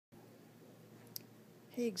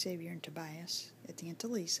Hey Xavier and Tobias, it's Aunt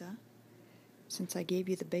Elisa. Since I gave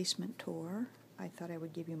you the basement tour, I thought I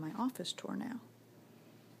would give you my office tour now.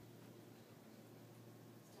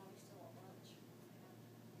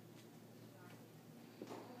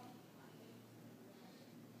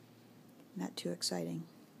 Not too exciting,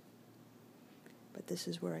 but this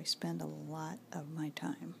is where I spend a lot of my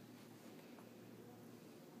time.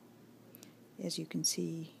 As you can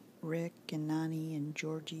see, Rick and Nani and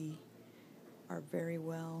Georgie are very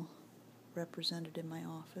well represented in my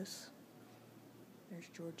office. There's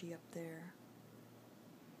Georgie up there,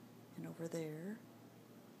 and over there,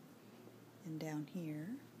 and down here.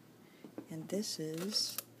 And this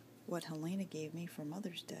is what Helena gave me for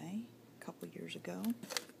Mother's Day a couple years ago,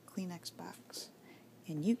 Kleenex box.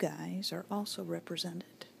 And you guys are also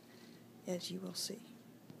represented, as you will see.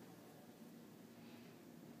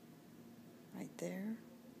 Right there.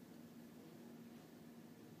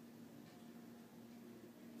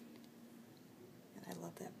 And I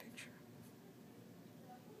love that picture.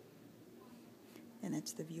 And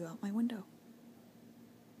it's the view out my window.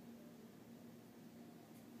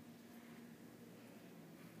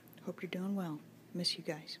 Hope you're doing well. Miss you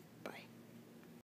guys. Bye.